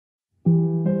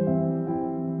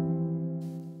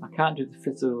can't do the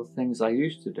physical things I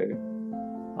used to do.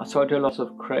 So I do a lot of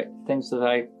things that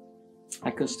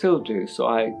I can still do. So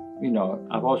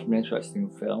I've always been interested in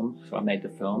film, so I made the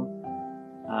film,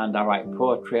 and I write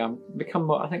poetry. I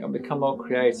think I've become more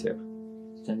creative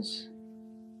since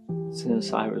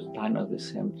I was diagnosed with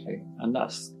CMT, and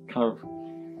that's kind of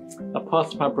that part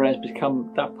of my brain's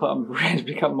become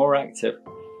more active,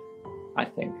 I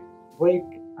think.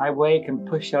 I wake and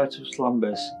push out of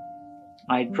slumbers.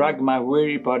 I drag my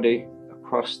weary body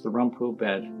across the rumpled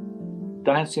bed.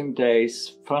 Dancing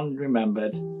days, fond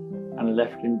remembered, and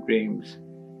left in dreams.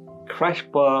 Crash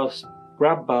bars,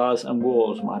 grab bars and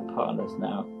walls, my partners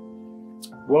now.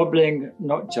 Wobbling,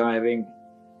 not jiving,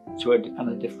 and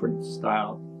a different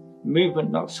style. Movement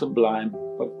not sublime,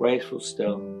 but graceful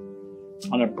still.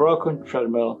 On a broken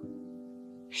treadmill,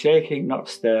 shaking not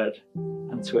stirred,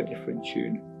 and to a different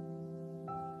tune.